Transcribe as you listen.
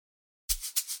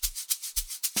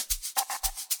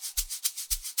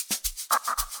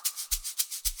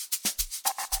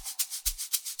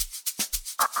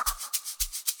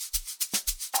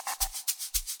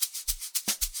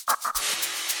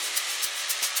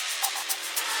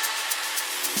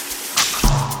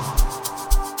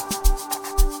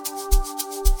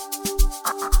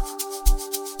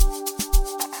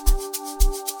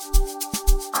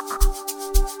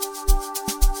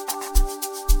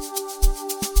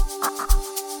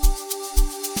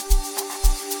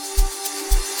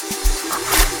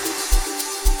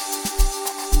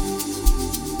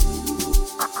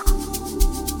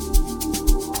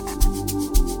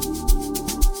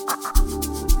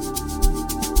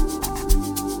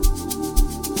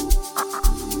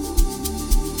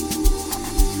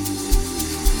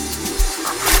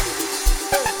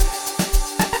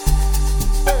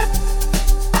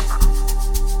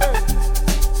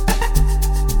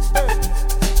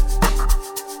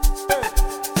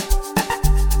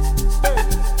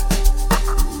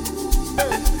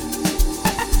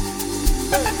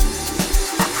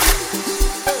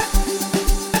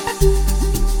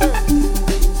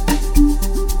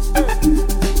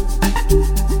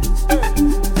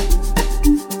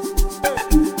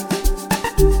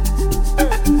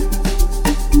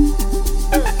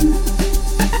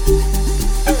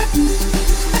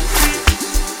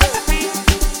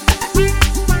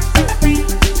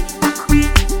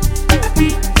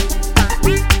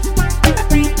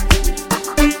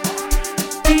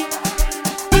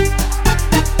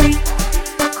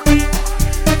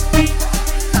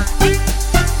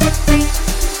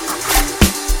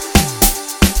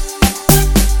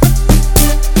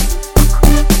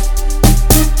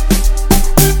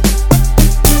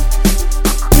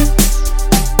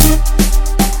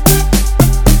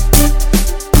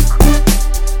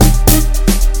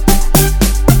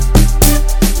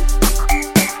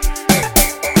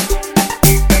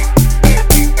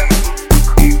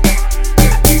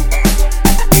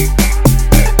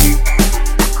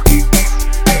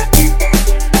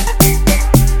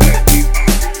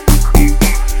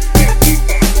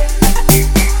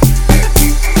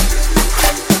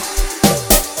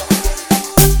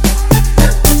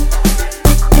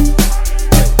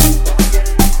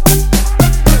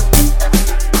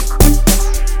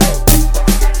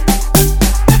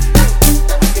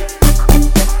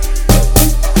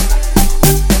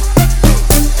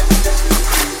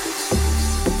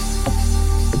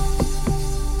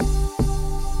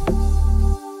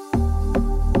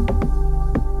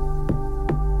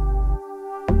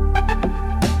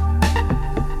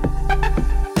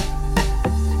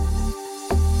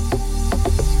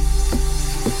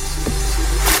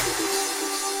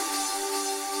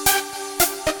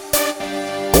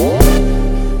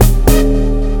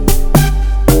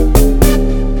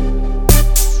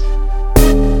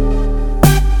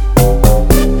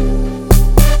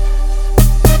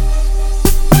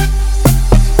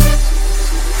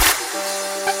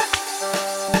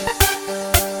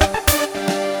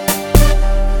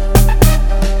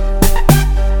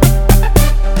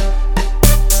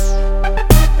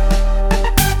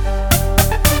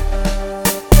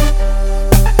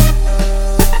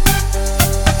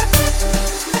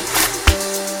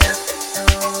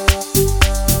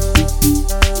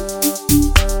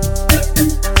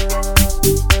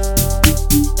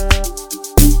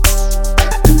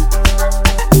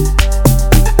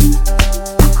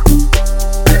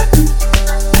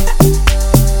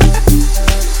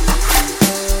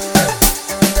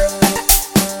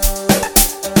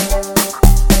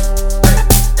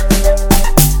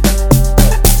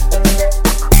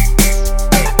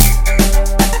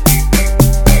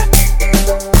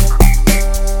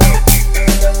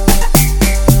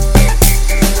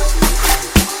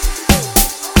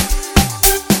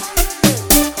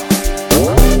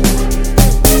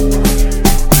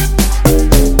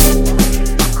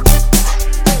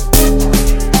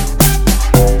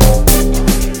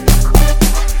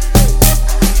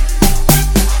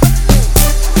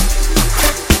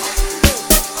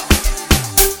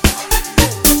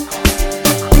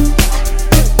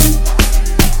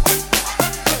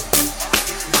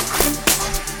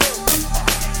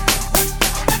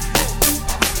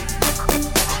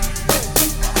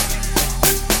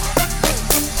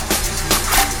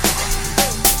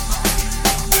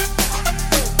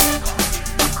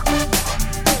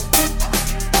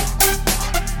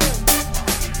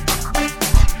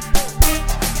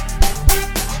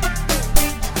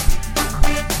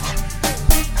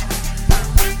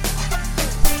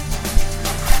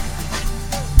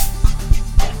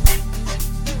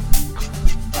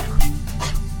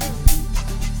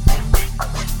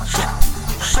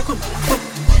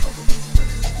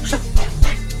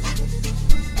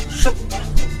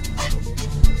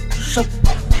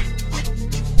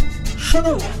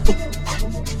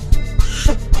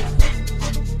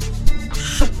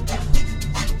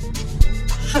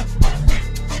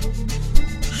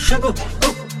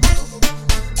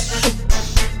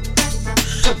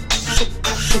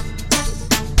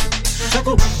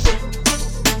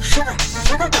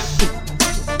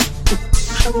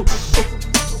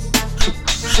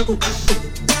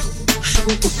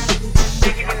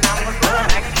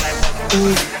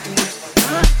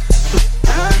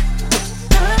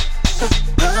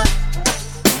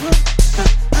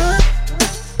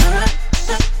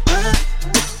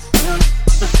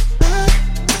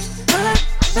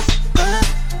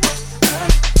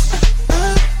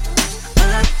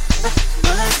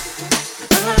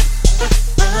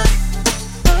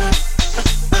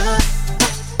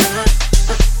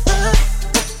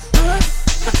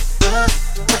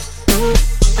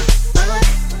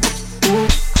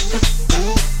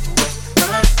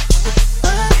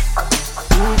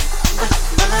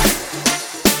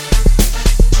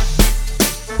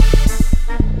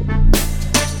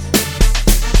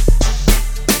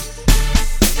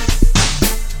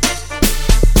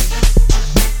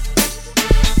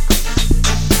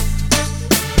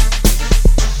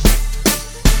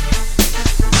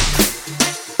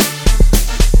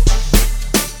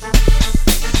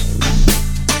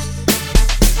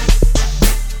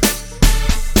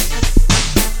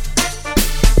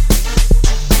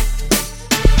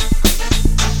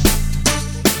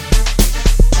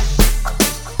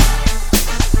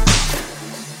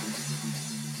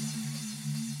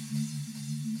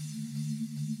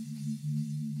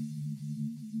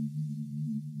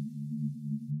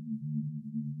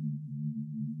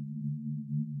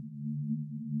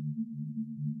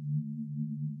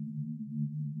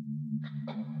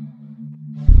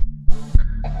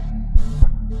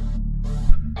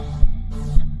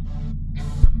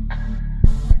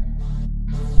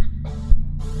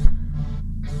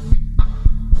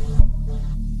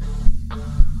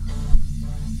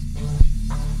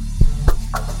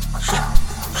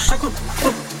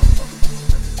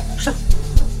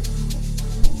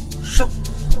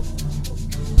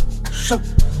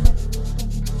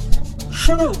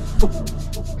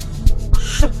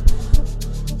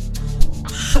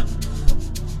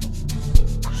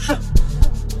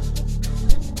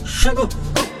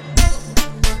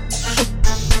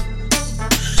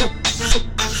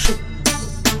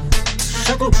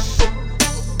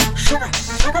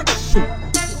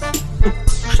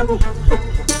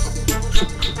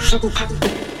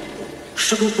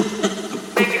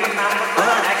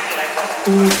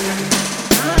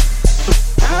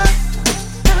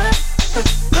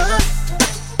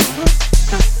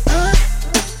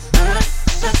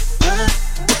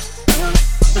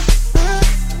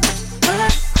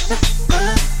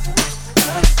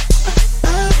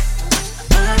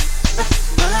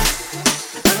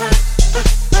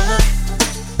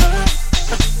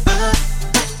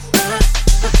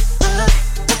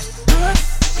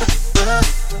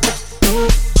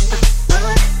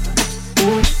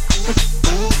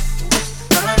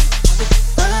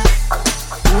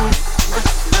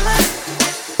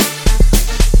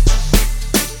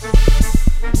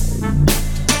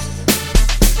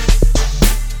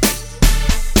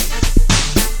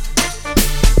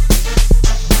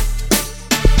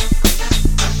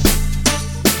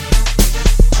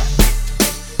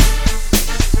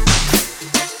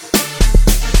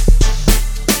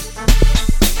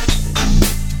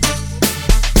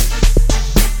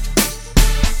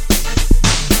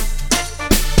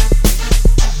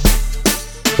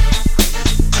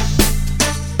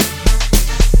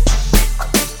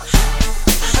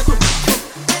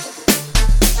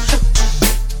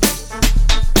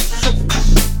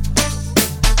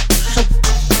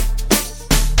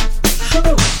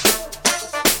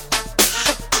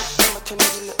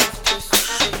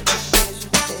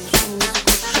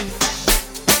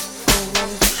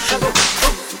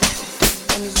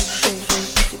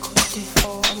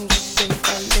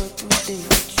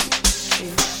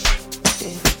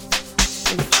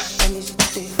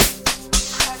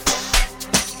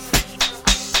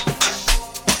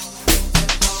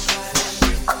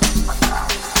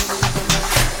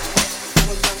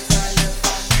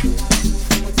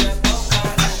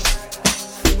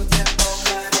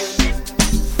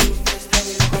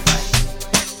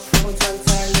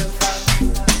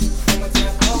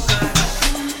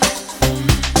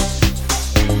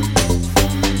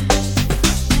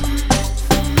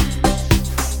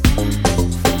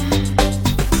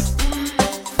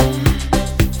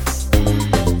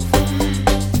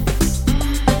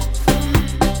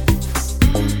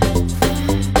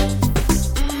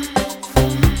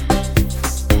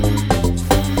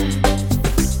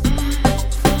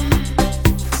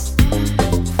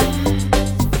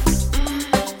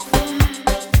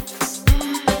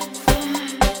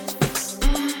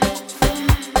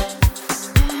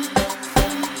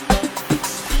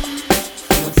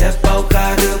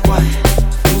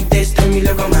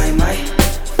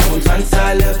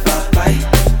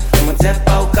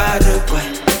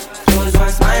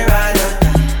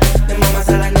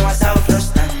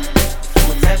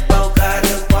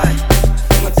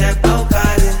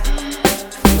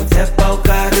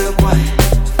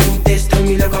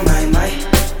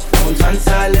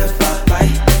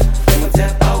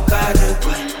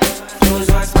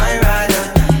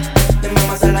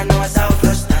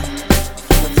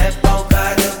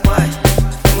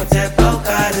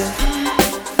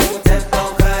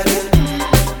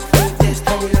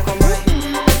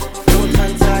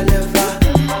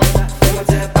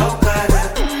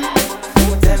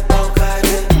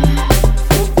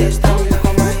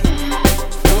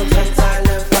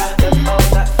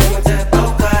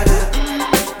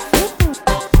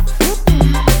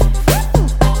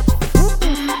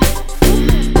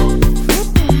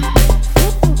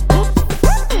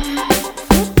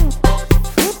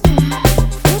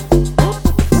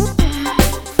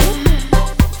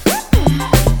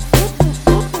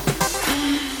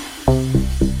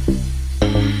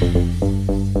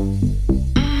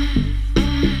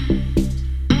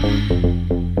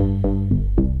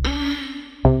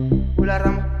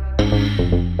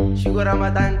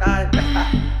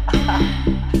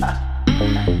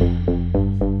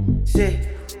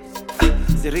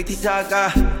Saka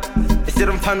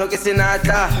Isirum pano ke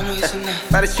sinata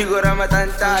Para shigo Ramadan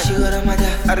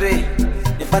Arre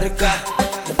Ne barka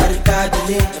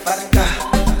dile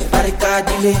Ne barka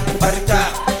dile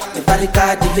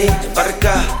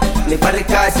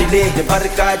Ne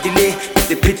barka dile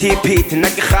Se piti piti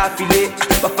naki khafile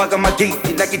Bafaga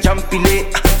magiti naki jumpile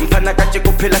Mpana kache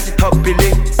kuphela si topile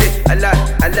Se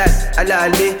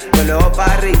alale Kolo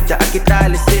barita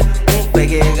akitale se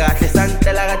Bege gahle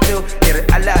santela gato Kere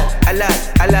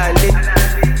alale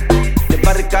Ne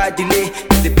barka dile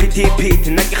Se piti piti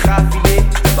naki khafile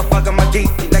Bafaga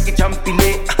magiti naki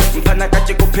jumpile Mpana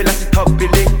kache kuphela si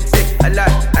topile Se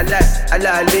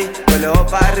alale Kolo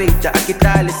barita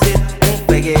akitale se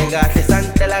Bege gahle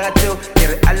santela gato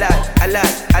Kere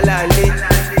alale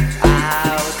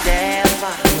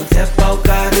Tepa o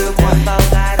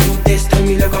cara, tu testa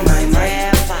me leva mais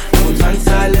Não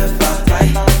dança leva vai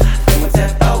Como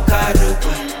tepa o cara,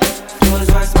 tu os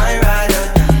ones my rider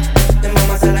De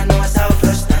mama sala não asa o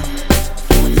frosta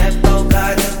Como tepa o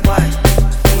cara,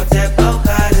 como tepa o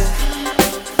cara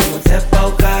Como tepa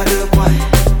o cara,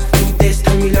 tu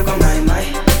testa me leva mais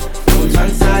Não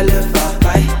dança leva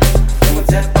vai Como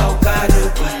tepa o cara,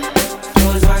 tu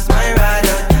os ones my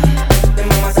rider De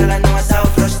mama sala não asa o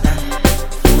frosta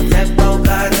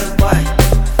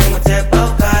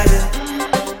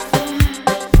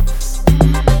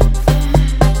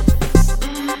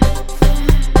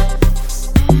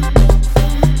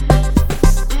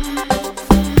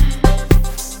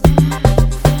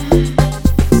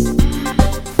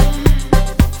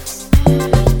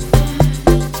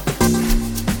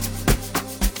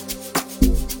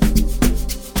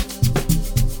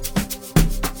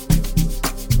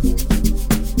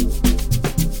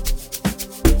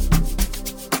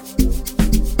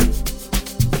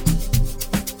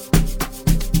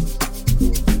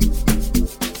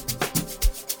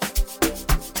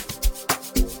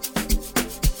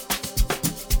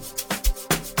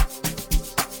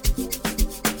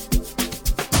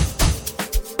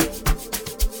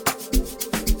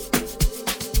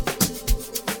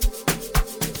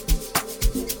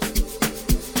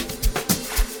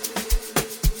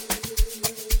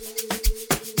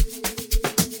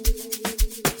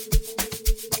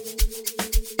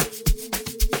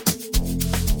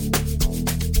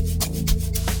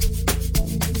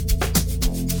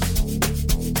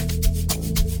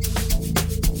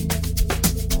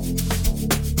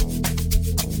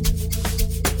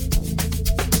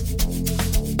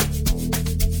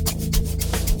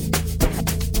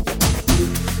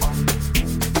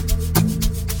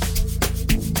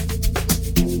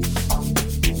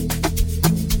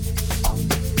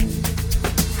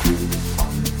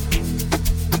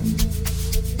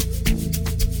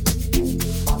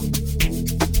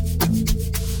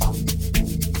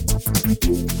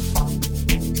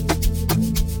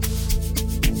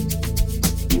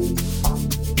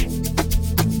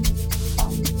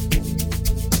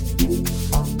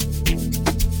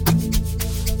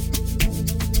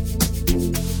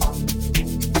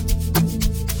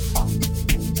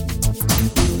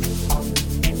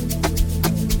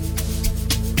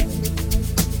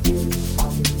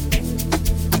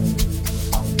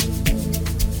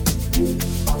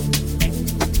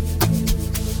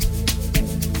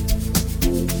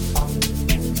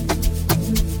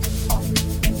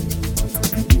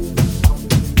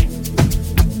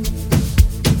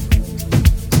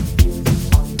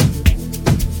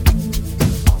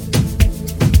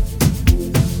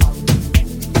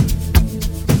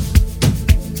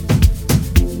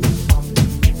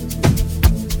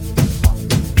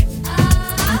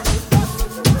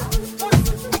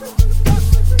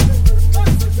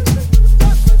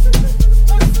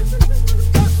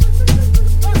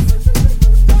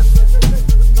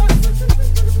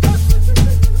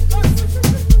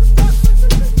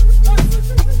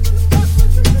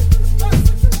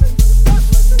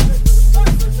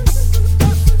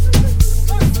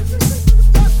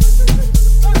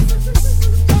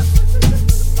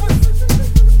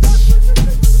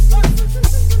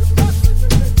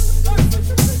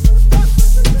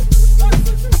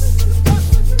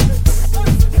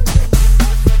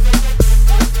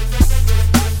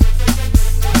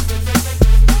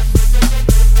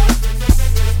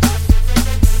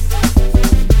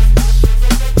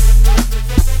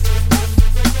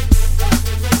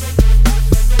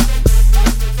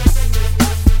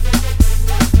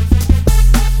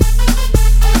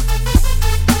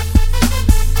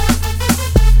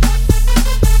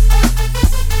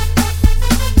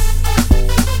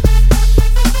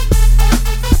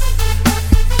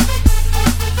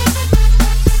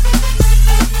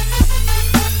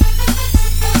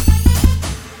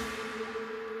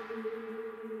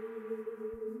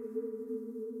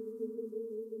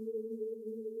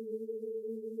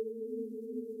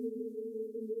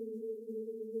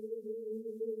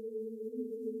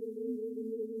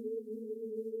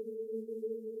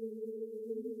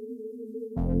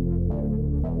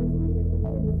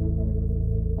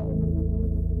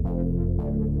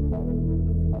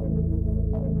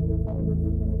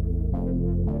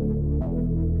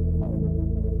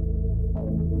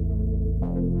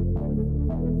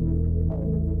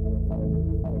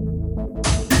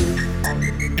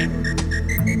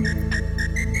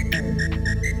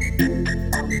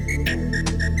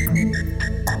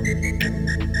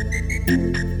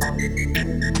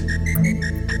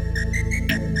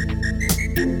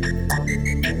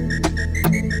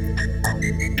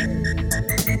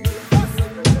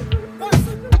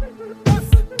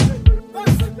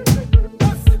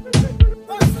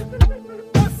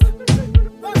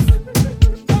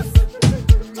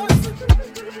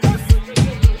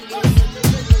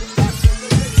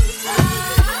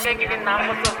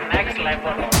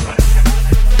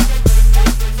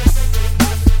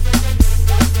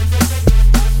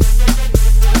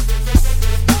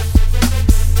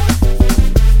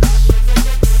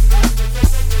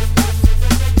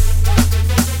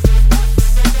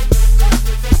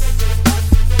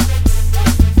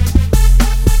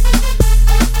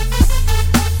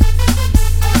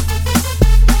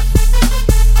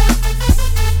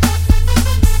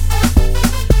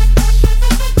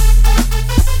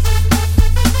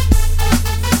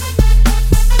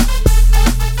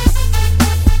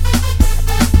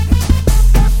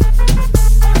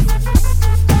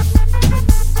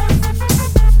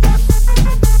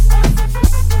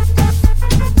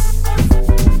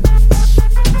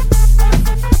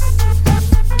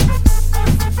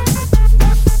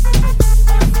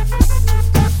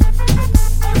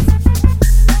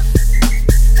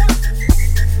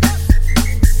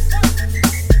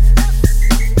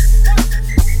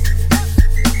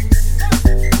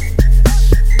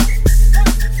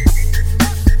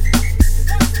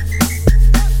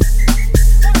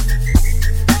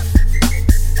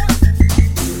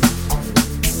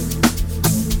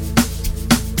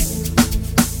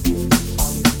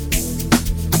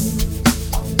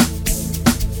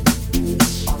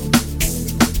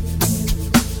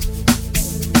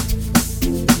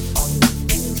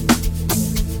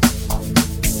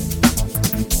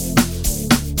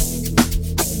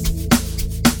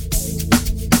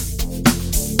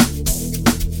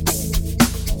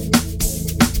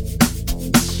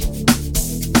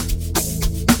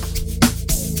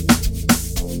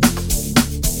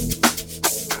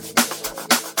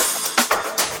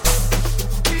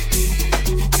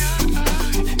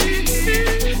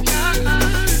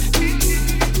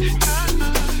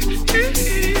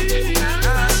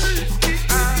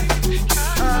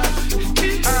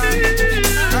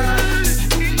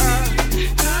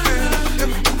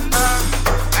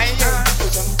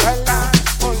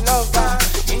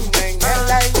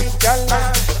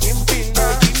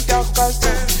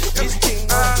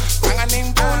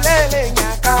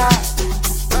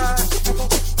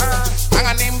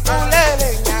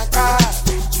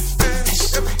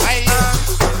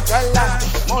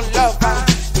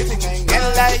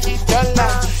yitola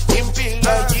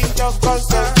impilo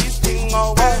yintokozo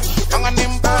yistingo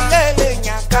anganimbulele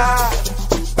nyaka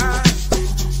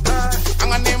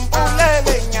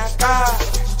anganimbulele nyaka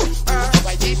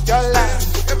yitola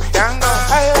tango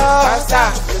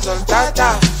pasa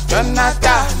resultata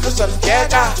Jonata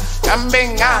resultata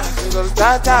Kambinga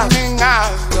resultata minga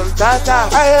resultata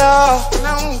ayo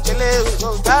nangele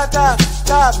resultata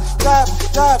tap tap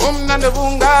tap nande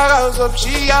bunga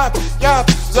zopshia yap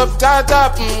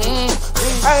zoptata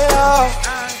ayo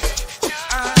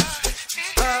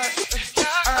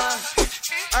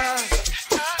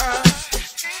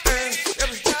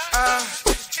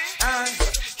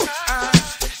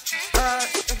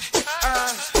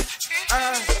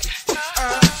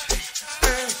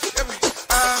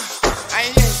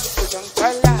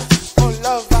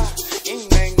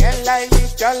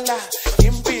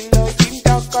impilo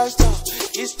yintokozo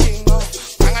istingo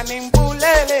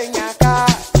anganimbulele nyaka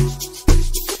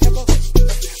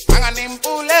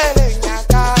anganimbulele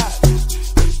nyaka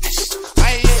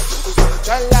aye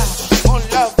uzontola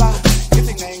ulova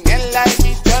izingengela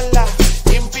yitola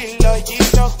impilo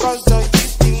yintokozo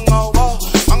istingo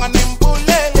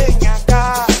anganimbulele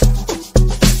nyaka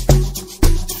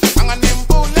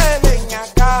anganimbulele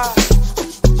nyaka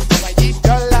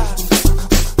yitola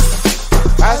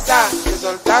pasa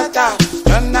resultata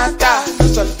Jonata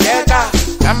resultata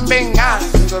Kambinga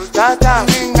resultata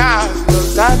minga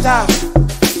resultata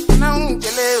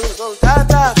nangele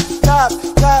resultata tap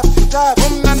tap tap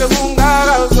nande bunga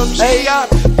zopshia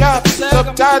yap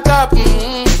zoptata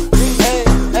hey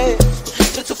hey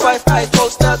 3 to 5 I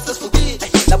told stars to forget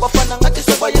labafana ngathi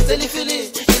sobayenza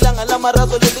elifili ilanga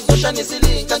lamarazo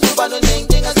lelizoshanisili kanjubano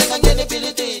nenginga zengangene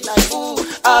ability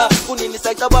kunini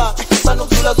sayicaba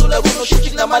sanokuzula zula kunoshiki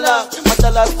kulamala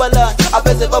matala kubala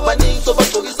abeze babaningi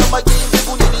sobagcokisa amakimbi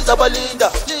kunini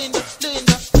zabalinda linda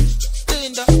linda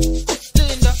linda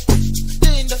linda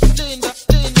linda linda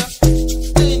linda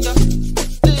linda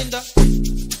linda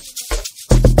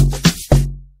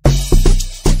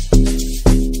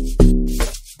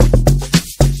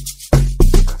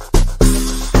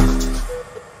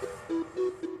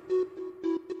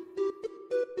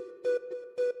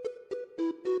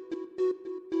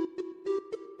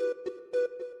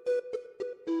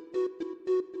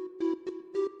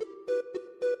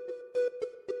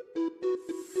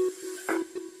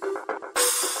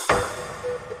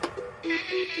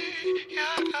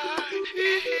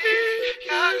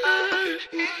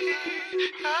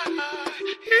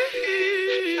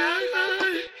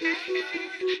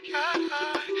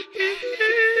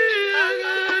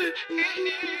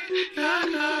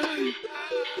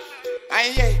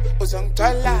aye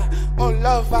uzongithola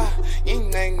ulova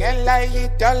ingengela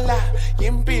yitola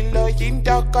impilo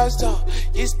yintokozo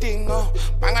yistingo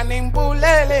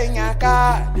manganimbulele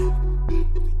nyakala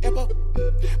yebo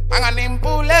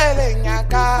manganimbulele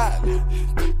nyakala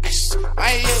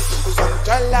aye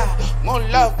uzongithola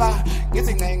ulova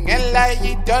ngizingengela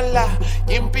yitola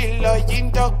impilo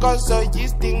yintokozo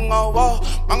yistingo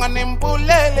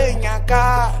manganimbulele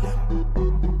nyakala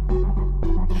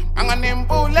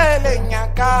anganimbulele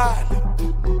nyakala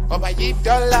oba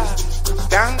yitola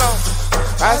tango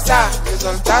pasa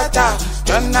resultata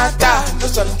Jonata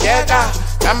resultata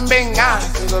Kambinga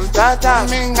resultata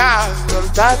minga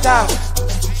resultata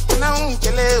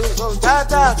nangele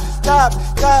resultata tap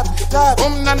tap tap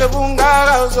nande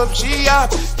bunga zopshia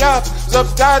yap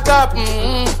zoptata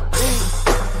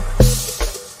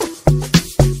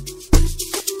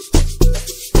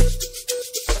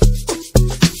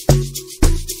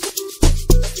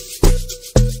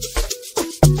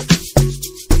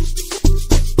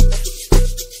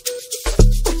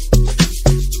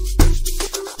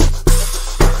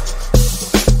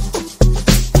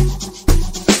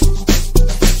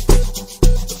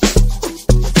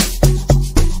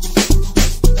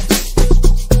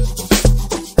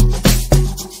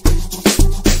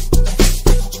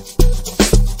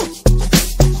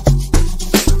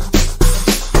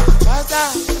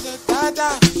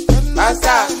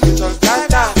pasa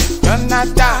resultata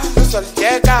Jonata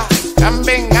resultata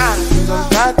Kambinga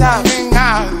resultata minga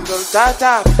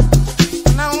resultata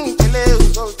nangele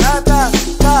resultata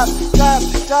tap tap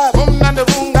tap nande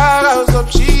bunga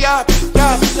zopshia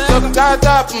yap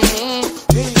zoptata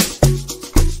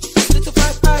little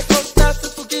 5 I told stars to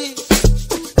forget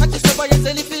ngathi sobayenza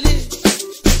elifili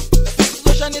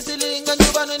zoshanisili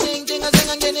kanjubano nenginga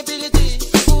zengangene ability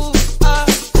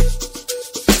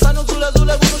sanokuzula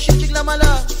zula kunoshiki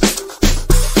kulamala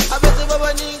abeze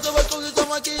babaningi sobagcokisa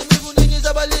amakimbi kunini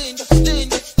zabalinda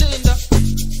linda linda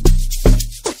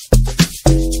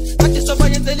ngathi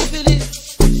sobayenza elifili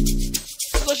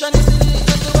zoshanisili